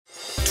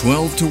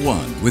12 to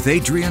 1 with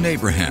Adrian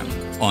Abraham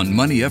on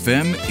Money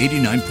FM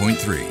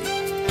 89.3.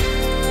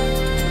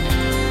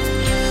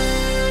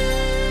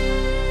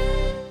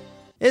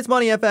 It's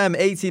Money FM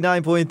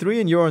 89.3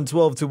 and you're on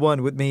 12 to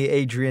 1 with me,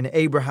 Adrian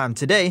Abraham.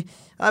 Today,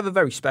 I have a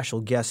very special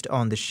guest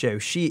on the show.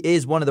 She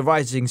is one of the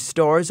rising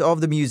stars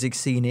of the music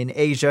scene in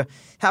Asia,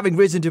 having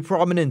risen to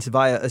prominence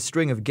via a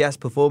string of guest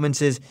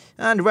performances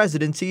and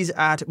residencies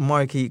at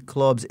marquee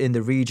clubs in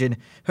the region.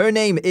 Her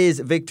name is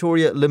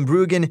Victoria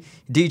Limbruggen.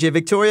 DJ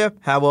Victoria,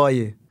 how are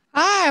you?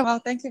 Hi, well,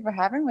 thank you for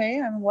having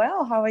me. I'm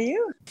well. How are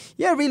you?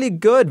 Yeah, really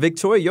good.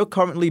 Victoria, you're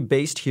currently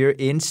based here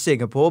in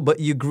Singapore, but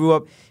you grew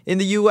up in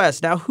the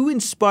US. Now, who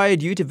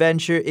inspired you to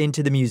venture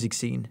into the music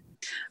scene?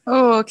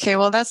 Oh, okay.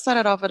 Well, that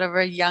started off at a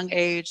very young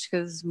age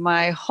because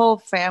my whole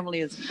family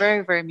is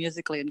very, very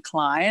musically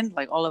inclined.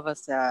 Like all of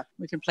us,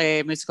 we can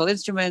play musical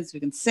instruments, we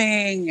can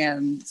sing.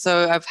 And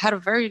so I've had a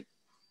very,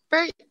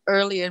 very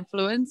early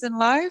influence in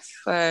life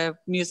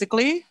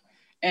musically.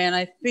 And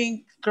I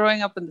think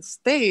growing up in the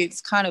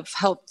States kind of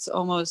helped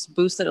almost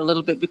boost it a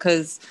little bit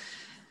because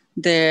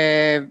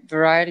the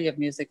variety of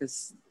music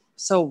is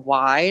so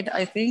wide,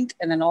 I think.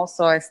 And then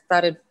also I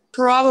started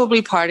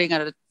probably partying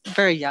at a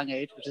very young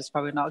age, which is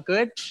probably not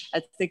good.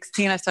 At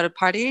 16, I started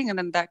partying, and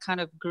then that kind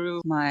of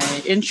grew my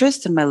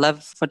interest and my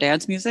love for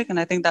dance music. And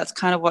I think that's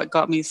kind of what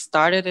got me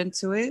started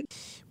into it.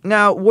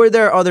 Now, were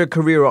there other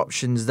career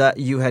options that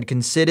you had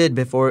considered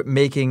before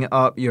making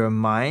up your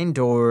mind,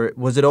 or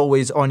was it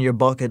always on your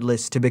bucket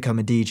list to become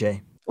a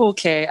DJ?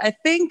 Okay, I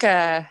think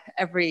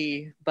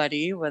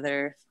everybody,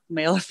 whether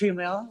male or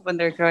female, when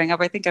they're growing up,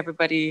 I think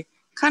everybody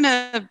kind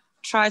of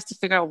tries to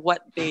figure out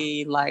what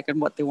they like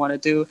and what they want to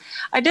do.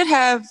 I did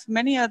have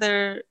many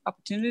other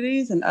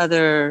opportunities and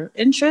other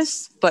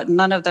interests, but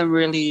none of them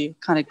really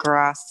kind of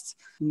grasped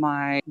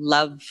my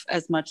love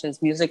as much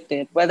as music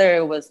did, whether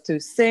it was to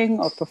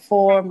sing or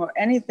perform or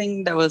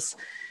anything that was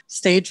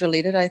stage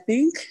related, I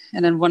think.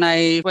 And then when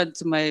I went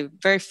to my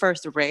very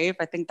first rave,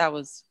 I think that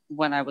was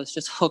when I was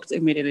just hooked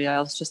immediately. I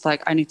was just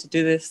like, I need to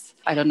do this.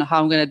 I don't know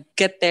how I'm going to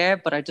get there,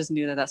 but I just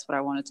knew that that's what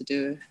I wanted to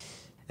do.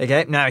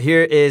 Okay, now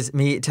here is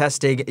me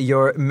testing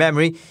your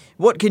memory.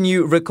 What can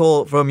you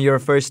recall from your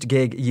first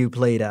gig you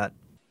played at?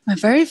 My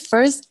very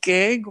first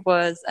gig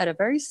was at a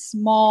very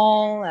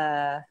small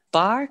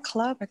bar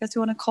club, I guess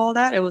you want to call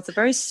that. It was a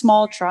very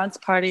small trance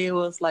party. It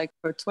was like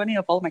for 20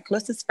 of all my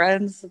closest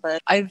friends,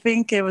 but I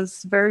think it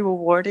was very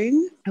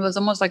rewarding. It was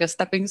almost like a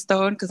stepping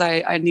stone because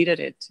I needed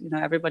it. You know,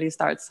 everybody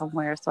starts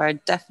somewhere. So I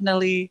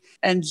definitely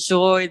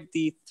enjoyed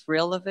the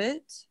thrill of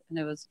it. And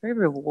it was very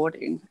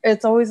rewarding.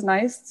 It's always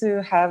nice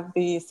to have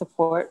the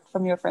support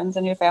from your friends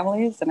and your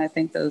families. And I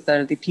think those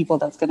are the people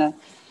that's going to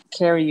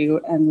carry you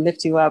and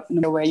lift you up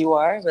no matter where you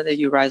are, whether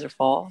you rise or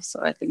fall.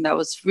 So I think that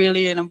was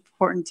really an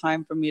important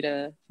time for me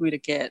to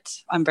get.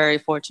 I'm very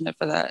fortunate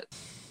for that.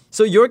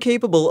 So you're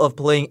capable of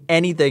playing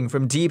anything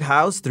from deep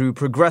house through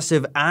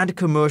progressive and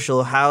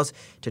commercial house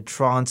to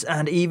trance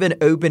and even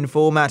open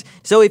format.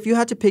 So if you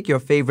had to pick your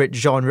favorite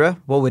genre,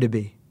 what would it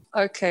be?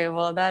 Okay,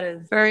 well, that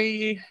is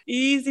very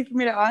easy for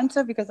me to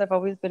answer because I've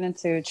always been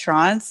into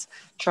trance.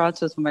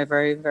 Trance was my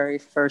very, very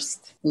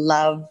first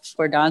love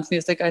for dance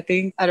music, I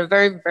think. At a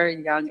very,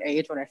 very young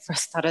age, when I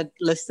first started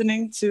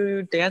listening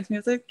to dance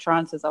music,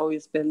 trance has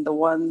always been the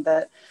one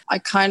that I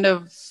kind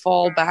of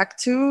fall back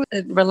to.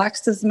 It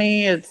relaxes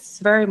me. It's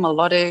very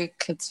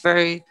melodic. It's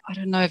very, I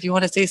don't know if you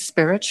want to say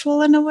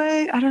spiritual in a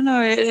way. I don't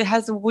know. It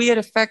has a weird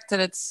effect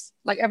that it's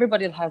like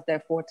everybody has their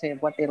forte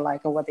of what they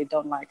like or what they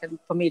don't like. And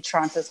for me,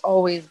 trance has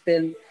always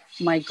been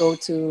my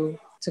go-to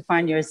to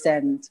find your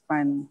zen, to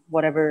find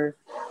whatever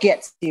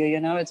gets you, you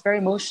know? It's very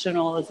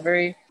emotional. It's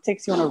very,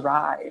 takes you on a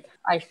ride,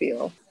 I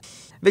feel.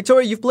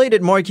 Victoria, you've played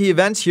at marquee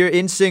events here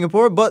in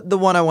Singapore, but the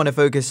one I want to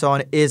focus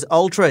on is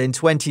Ultra in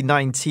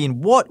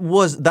 2019. What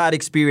was that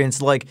experience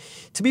like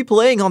to be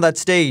playing on that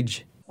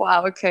stage?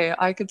 Wow, okay.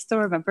 I could still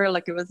remember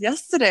like it was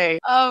yesterday.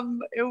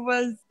 It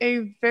was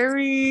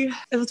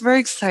very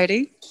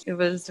exciting. It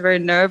was very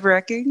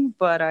nerve-wracking,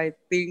 but I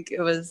think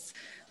it was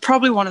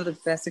probably one of the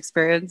best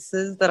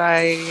experiences that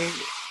I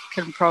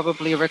can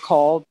probably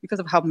recall because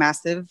of how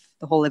massive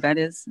the whole event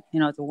is.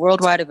 You know, it's a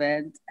worldwide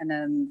event. And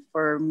then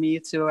for me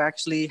to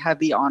actually have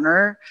the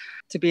honor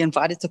to be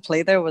invited to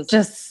play there was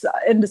just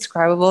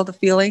indescribable, the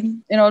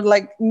feeling. You know,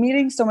 like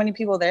meeting so many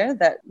people there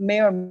that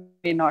may or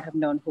may not have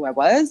known who I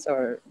was,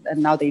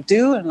 and now they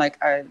do. And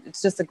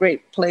it's just a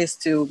great place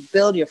to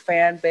build your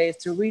fan base,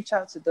 to reach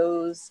out to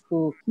those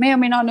who may or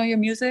may not know your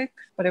music.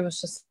 But it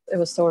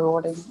was so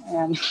rewarding.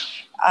 And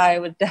I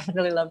would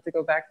definitely love to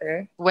go back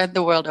there. When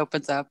the world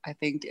opens up, I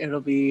think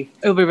it'll be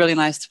really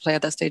nice to play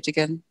at that stage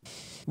again.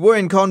 We're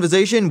in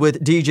conversation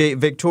with DJ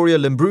Victoria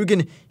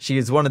Limbruggen. She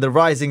is one of the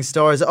rising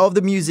stars of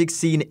the music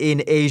scene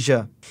in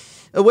Asia.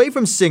 Away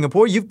from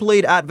Singapore, you've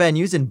played at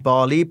venues in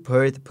Bali,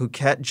 Perth,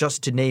 Phuket,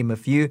 just to name a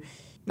few.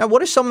 Now,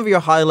 what are some of your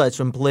highlights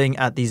from playing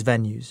at these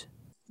venues?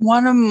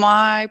 One of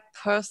my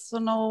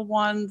personal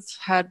ones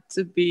had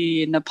to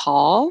be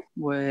Nepal,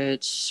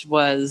 which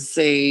was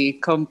a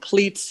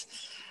complete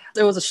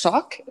It was a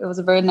shock. It was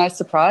a very nice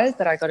surprise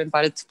that I got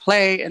invited to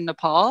play in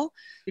Nepal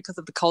because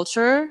of the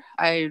culture.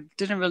 I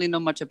didn't really know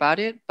much about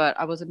it, but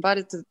I was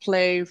invited to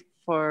play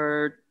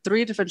for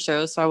 3 different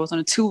shows. So I was on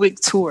a 2-week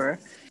tour,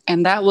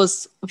 and that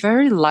was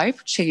very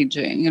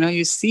life-changing. You know,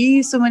 you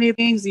see so many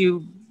things,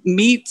 you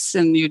meet,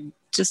 and you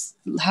just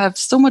have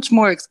so much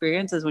more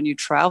experiences when you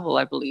travel,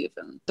 I believe.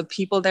 And the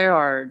people there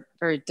are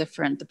very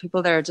different. The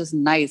people there are just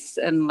nice,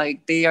 and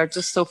like they are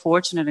just so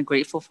fortunate and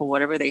grateful for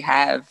whatever they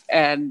have.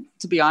 And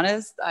to be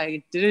honest,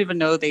 I didn't even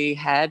know they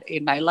had a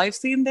nightlife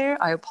scene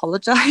there. I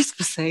apologize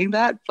for saying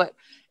that, but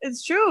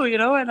it's true, you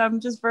know, and I'm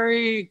just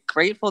very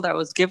grateful that I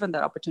was given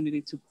that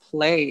opportunity to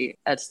play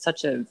at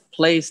such a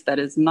place that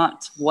is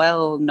not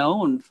well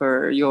known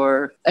for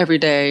your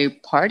everyday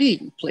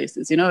party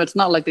places. You know, it's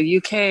not like the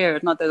UK or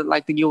it's not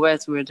like the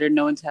US where they're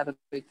known to have a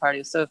big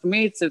party. So for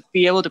me to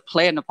be able to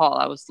play in Nepal,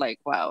 I was like,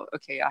 wow,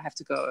 okay, I have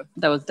to go.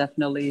 That was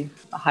definitely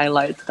a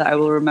highlight that I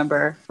will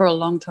remember for a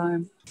long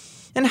time.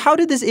 And how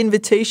did this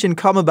invitation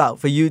come about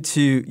for you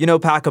to, you know,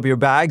 pack up your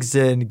bags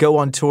and go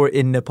on tour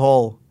in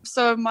Nepal?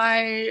 So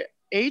my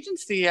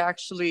agency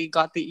actually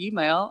got the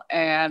email,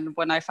 and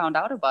when I found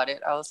out about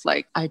it, I was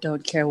like, I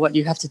don't care what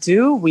you have to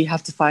do, we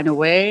have to find a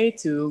way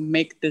to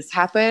make this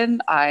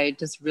happen. I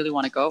just really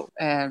want to go.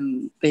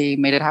 And they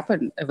made it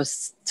happen. It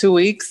was 2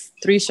 weeks,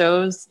 3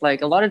 shows,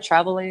 like a lot of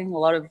traveling, a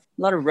lot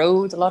of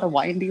roads, a lot of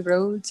windy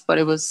roads, but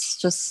it was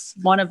just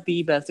one of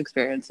the best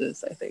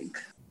experiences, I think.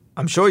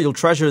 I'm sure you'll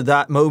treasure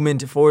that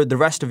moment for the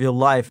rest of your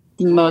life.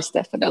 Most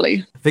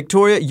definitely.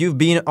 Victoria, you've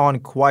been on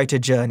quite a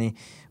journey.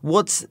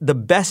 What's the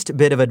best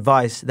bit of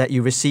advice that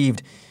you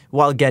received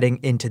while getting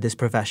into this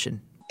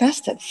profession?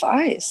 Best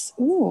advice?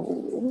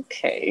 Ooh,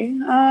 okay.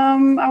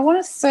 I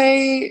want to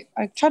say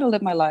I try to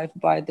live my life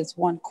by this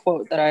one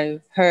quote that I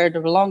heard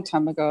a long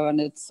time ago, and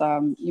it's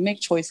you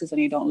make choices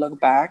and you don't look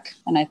back.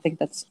 And I think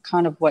that's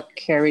kind of what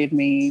carried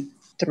me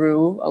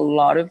through a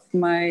lot of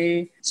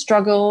my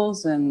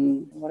struggles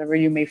and whatever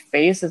you may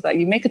face, is that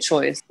you make a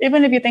choice,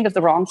 even if you think it's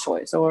the wrong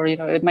choice, or, you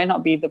know, it might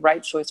not be the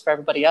right choice for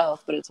everybody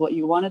else, but it's what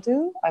you want to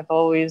do. I've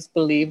always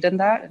believed in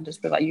that, and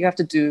just be like, you have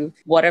to do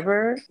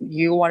whatever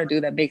you want to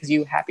do that makes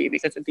you happy,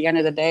 because at the end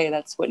of the day,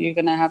 that's what you're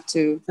going to have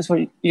to, that's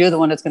what you're the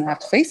one that's going to have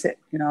to face it,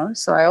 you know?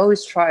 So I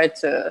always try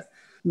to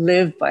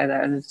live by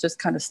that, and it's just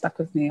kind of stuck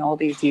with me all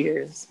these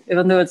years,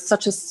 even though it's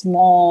such a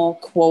small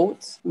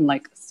quote and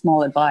like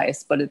small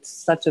advice, but it's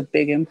such a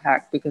big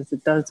impact because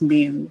it does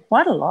mean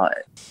quite a lot.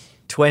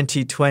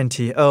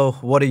 2020, oh,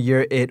 what a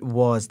year it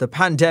was. The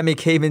pandemic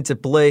came into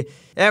play.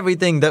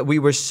 Everything that we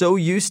were so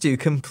used to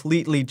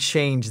completely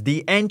changed.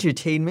 The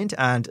entertainment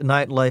and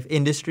nightlife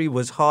industry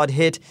was hard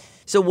hit.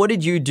 So what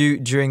did you do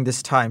during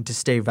this time to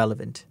stay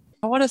relevant?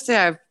 I want to say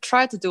I've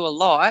tried to do a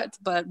lot,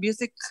 but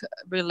music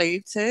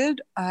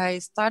related. I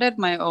started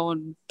my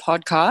own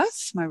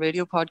podcast, my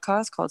radio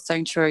podcast called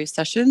Sanctuary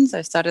Sessions.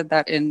 I started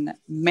that in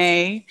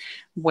May,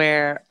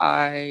 where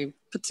I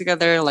put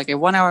together like a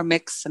 1-hour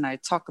mix, and I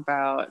talk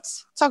about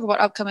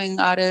upcoming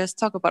artists,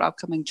 talk about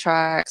upcoming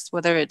tracks,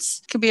 whether it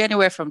can be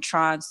anywhere from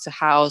trance to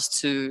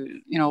house to,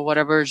 you know,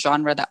 whatever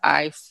genre that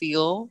I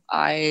feel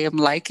I am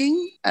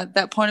liking at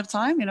that point of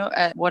time, you know,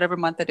 at whatever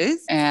month it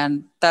is.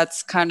 And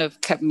that's kind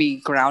of kept me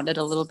grounded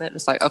a little bit.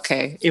 It's like,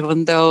 okay,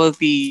 even though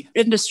the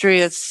industry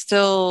is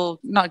still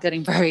not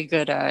getting very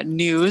good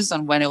news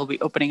on when it will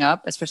be opening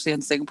up, especially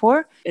in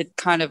Singapore, it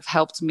kind of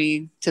helped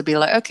me to be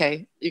like,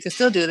 okay, you can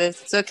still do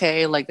this. It's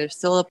okay. Like, there's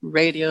still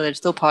radio, there's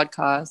still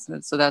podcasts.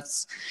 And so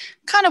that's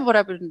kind of what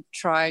I've been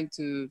trying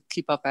to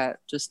keep up at,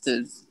 just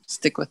to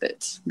stick with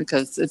it,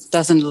 because it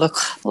doesn't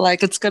look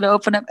like it's going to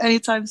open up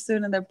anytime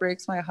soon, and that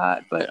breaks my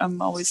heart. But I'm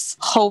always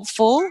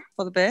hopeful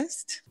for the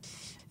best.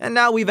 And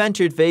now we've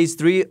entered phase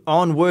 3,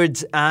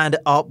 onwards and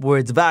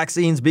upwards.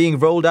 Vaccines being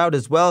rolled out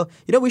as well.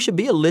 You know, we should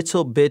be a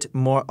little bit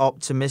more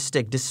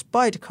optimistic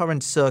despite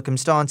current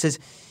circumstances.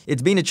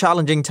 It's been a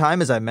challenging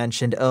time, as I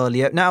mentioned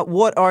earlier. Now,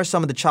 what are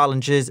some of the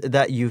challenges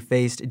that you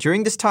faced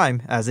during this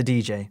time as a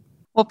DJ?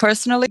 Well,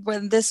 personally,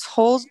 when this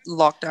whole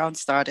lockdown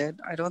started,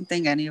 I don't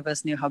think any of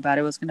us knew how bad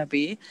it was going to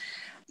be.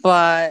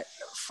 But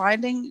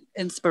finding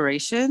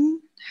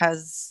inspiration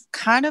has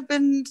kind of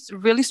been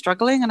really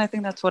struggling. And I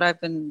think that's what I've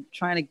been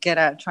trying to get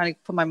at, trying to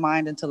put my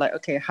mind into like,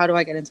 okay, how do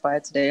I get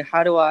inspired today?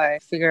 How do I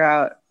figure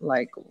out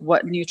like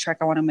what new track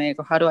I want to make?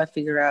 Or how do I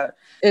figure out?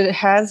 It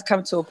has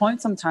come to a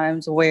point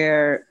sometimes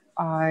where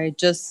I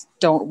just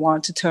don't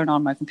want to turn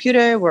on my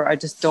computer, where I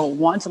just don't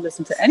want to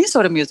listen to any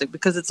sort of music,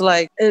 because it's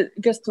like, it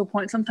gets to a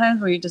point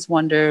sometimes where you just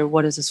wonder,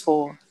 what is this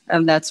for?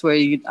 And that's where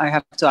I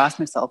have to ask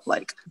myself,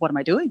 like, what am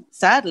I doing?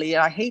 Sadly,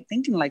 I hate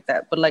thinking like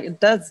that, but like, it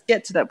does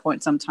get to that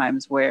point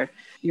sometimes where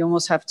you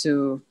almost have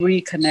to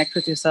reconnect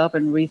with yourself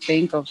and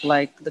rethink of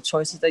like the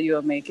choices that you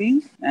are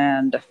making.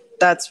 And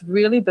that's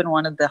really been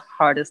one of the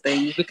hardest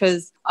things,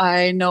 because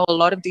I know a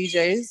lot of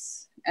DJs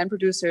and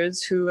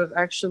producers who have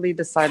actually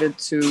decided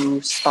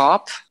to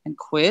stop and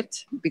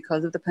quit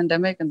because of the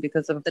pandemic and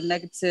because of the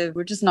negative.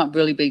 We're just not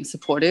really being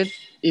supported,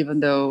 even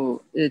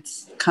though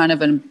it's kind of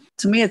been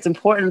to me, it's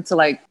important to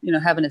like,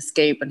 have an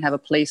escape and have a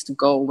place to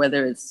go,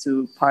 whether it's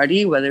to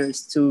party, whether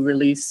it's to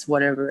release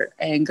whatever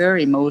anger,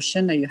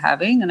 emotion that you're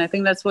having. And I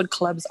think that's what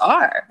clubs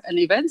are and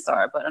events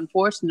are. But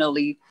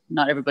unfortunately,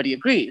 not everybody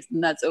agrees,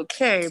 and that's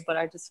okay. But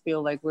I just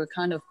feel like we're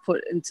kind of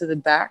put into the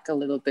back a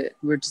little bit.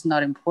 We're just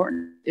not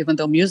important, even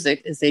though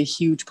music is a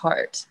huge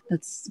part.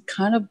 It's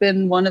kind of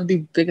been one of the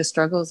biggest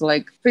struggles,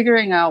 like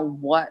figuring out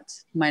what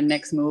my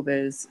next move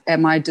is.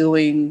 Am I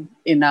doing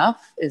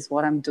enough? Is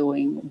what I'm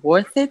doing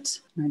worth it?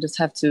 I just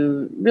have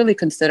to really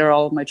consider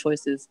all of my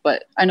choices.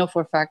 But I know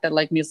for a fact that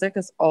like music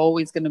is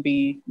always going to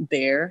be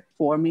there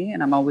for me,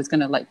 and I'm always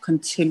going to like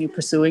continue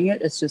pursuing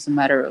it. It's just a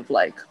matter of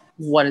like,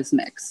 what is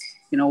next?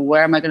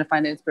 Where am I going to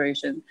find the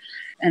inspiration?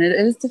 And it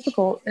is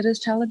difficult. It is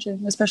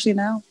challenging, especially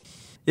now.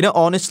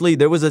 Honestly,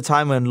 there was a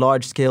time when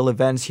large-scale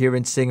events here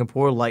in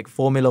Singapore like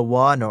Formula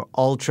One or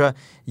Ultra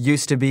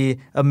used to be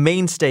a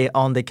mainstay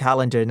on the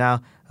calendar.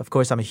 Now, of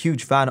course, I'm a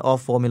huge fan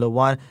of Formula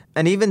One,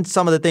 and even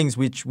some of the things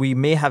which we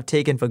may have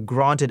taken for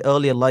granted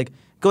earlier, like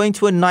going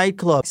to a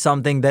nightclub,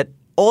 something that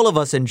all of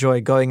us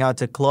enjoy, going out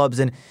to clubs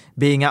and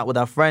being out with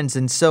our friends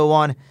and so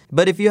on.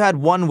 But if you had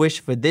one wish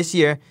for this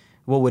year,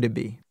 what would it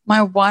be?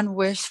 My one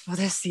wish for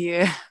this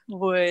year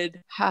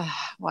would,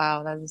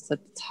 wow, that is a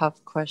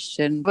tough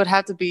question. Would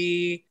have to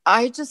be,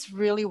 I just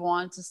really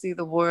want to see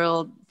the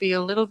world be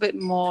a little bit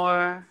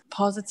more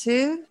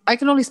positive. I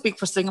can only speak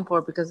for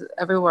Singapore because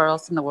everywhere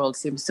else in the world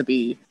seems to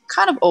be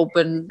kind of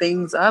open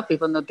things up,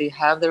 even though they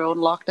have their own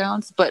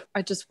lockdowns. But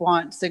I just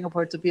want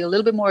Singapore to be a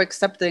little bit more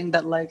accepting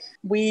that like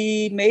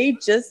we may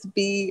just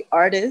be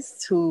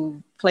artists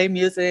who play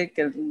music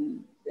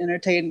and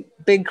entertain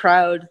big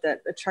crowds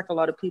that attract a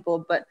lot of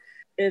people, but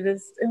it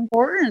is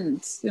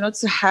important,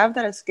 to have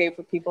that escape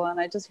for people. And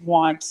I just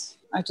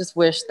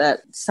wish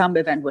that some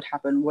event would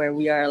happen where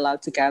we are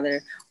allowed to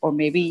gather, or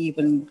maybe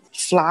even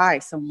fly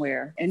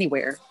somewhere,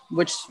 anywhere,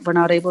 which we're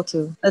not able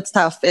to. It's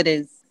tough. It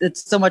is.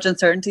 It's so much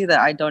uncertainty that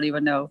I don't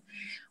even know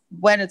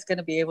when it's going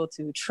to be able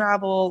to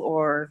travel,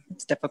 or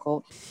it's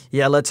difficult.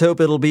 Yeah, let's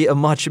hope it'll be a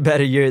much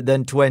better year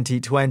than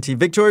 2020.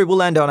 Victoria,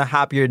 will end on a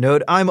happier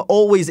note. I'm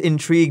always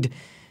intrigued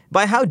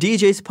by how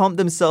DJs pump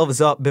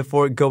themselves up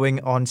before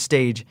going on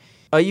stage.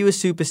 Are you a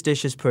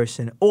superstitious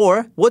person?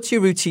 Or what's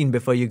your routine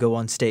before you go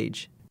on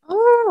stage?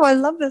 Oh, I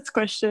love this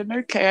question.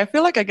 Okay. I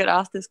feel like I get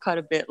asked this quite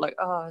a bit. Like,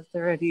 is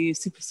there any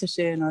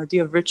superstition or do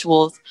you have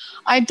rituals?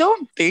 I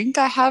don't think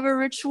I have a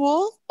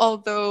ritual.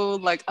 Although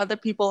like other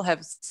people have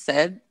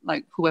said,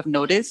 like who have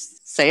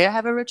noticed, say I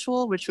have a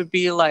ritual, which would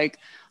be like,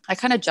 I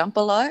kind of jump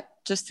a lot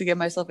just to get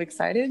myself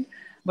excited.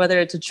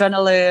 Whether it's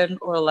adrenaline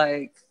or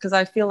like, because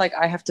I feel like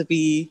I have to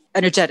be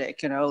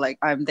energetic, like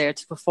I'm there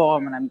to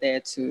perform and I'm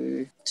there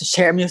to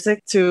share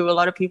music to a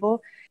lot of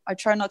people. I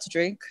try not to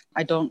drink.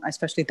 I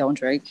especially don't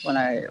drink when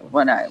I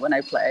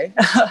play.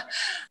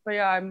 But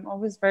yeah, I'm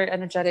always very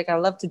energetic. I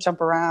love to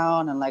jump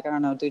around and like, I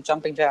don't know, do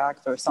jumping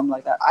jacks or something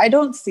like that. I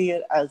don't see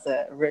it as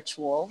a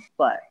ritual,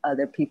 but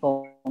other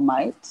people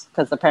might,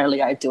 because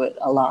apparently I do it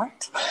a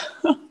lot.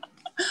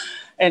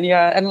 And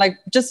yeah, and like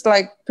just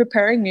like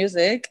preparing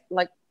music,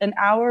 like an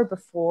hour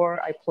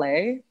before I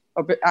play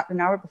or an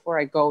hour before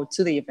I go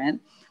to the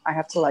event, I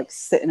have to like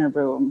sit in a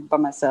room by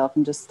myself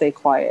and just stay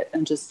quiet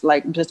and just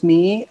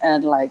me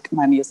and like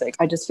my music.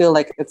 I just feel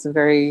like it's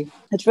really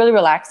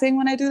relaxing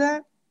when I do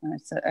that.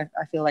 And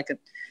I feel like it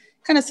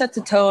kind of sets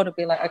a tone to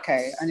be like,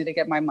 okay, I need to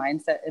get my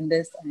mindset in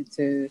this. I need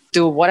to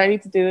do what I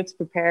need to do to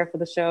prepare for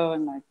the show.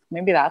 And like,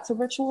 maybe that's a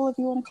ritual if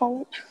you want to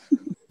call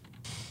it.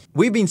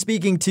 We've been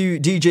speaking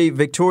to DJ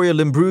Victoria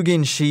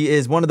Limbruggen. She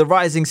is one of the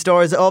rising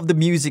stars of the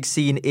music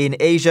scene in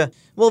Asia.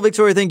 Well,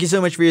 Victoria, thank you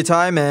so much for your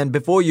time. And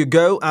before you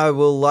go, I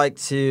would like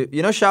to,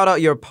 shout out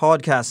your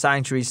podcast,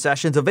 Sanctuary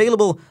Sessions,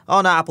 available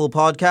on Apple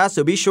Podcasts.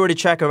 So be sure to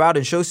check her out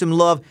and show some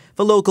love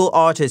for local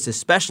artists,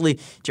 especially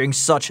during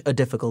such a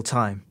difficult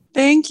time.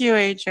 Thank you,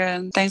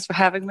 Adrian. Thanks for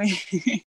having me.